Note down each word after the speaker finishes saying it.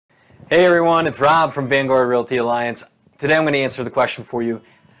Hey everyone, it's Rob from VRA Realty Alliance. Today I'm going to answer the question for you.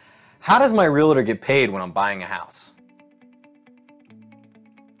 How does my realtor get paid when I'm buying a house?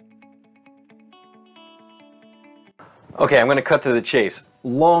 Okay, I'm going to cut to the chase.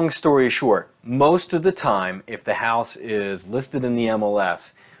 Long story short, most of the time if the house is listed in the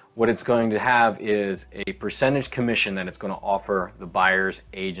MLS, what it's going to have is a percentage commission that it's going to offer the buyer's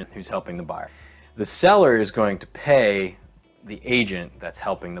agent who's helping the buyer. The seller is going to pay the agent that's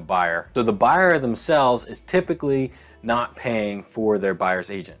helping the buyer. So the buyer themselves is typically not paying for their buyer's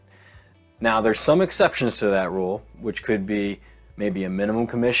agent. Now there's some exceptions to that rule, which could be maybe a minimum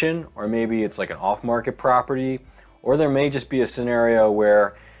commission, or maybe it's like an off-market property, or there may just be a scenario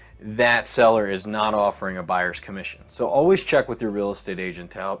where that seller is not offering a buyer's commission. So always check with your real estate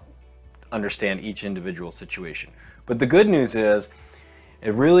agent to help understand each individual situation. But the good news is,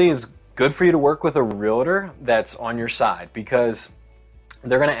 it really is good for you to work with a realtor that's on your side, because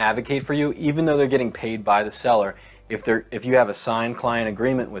they're going to advocate for you even though they're getting paid by the seller. If you have a signed client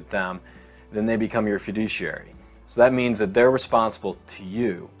agreement with them, then they become your fiduciary. So that means that they're responsible to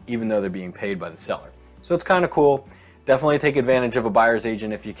you even though they're being paid by the seller. So it's kind of cool. Definitely take advantage of a buyer's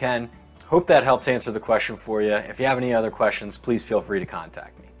agent if you can. Hope that helps answer the question for you. If you have any other questions, please feel free to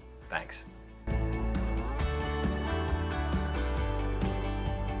contact me. Thanks.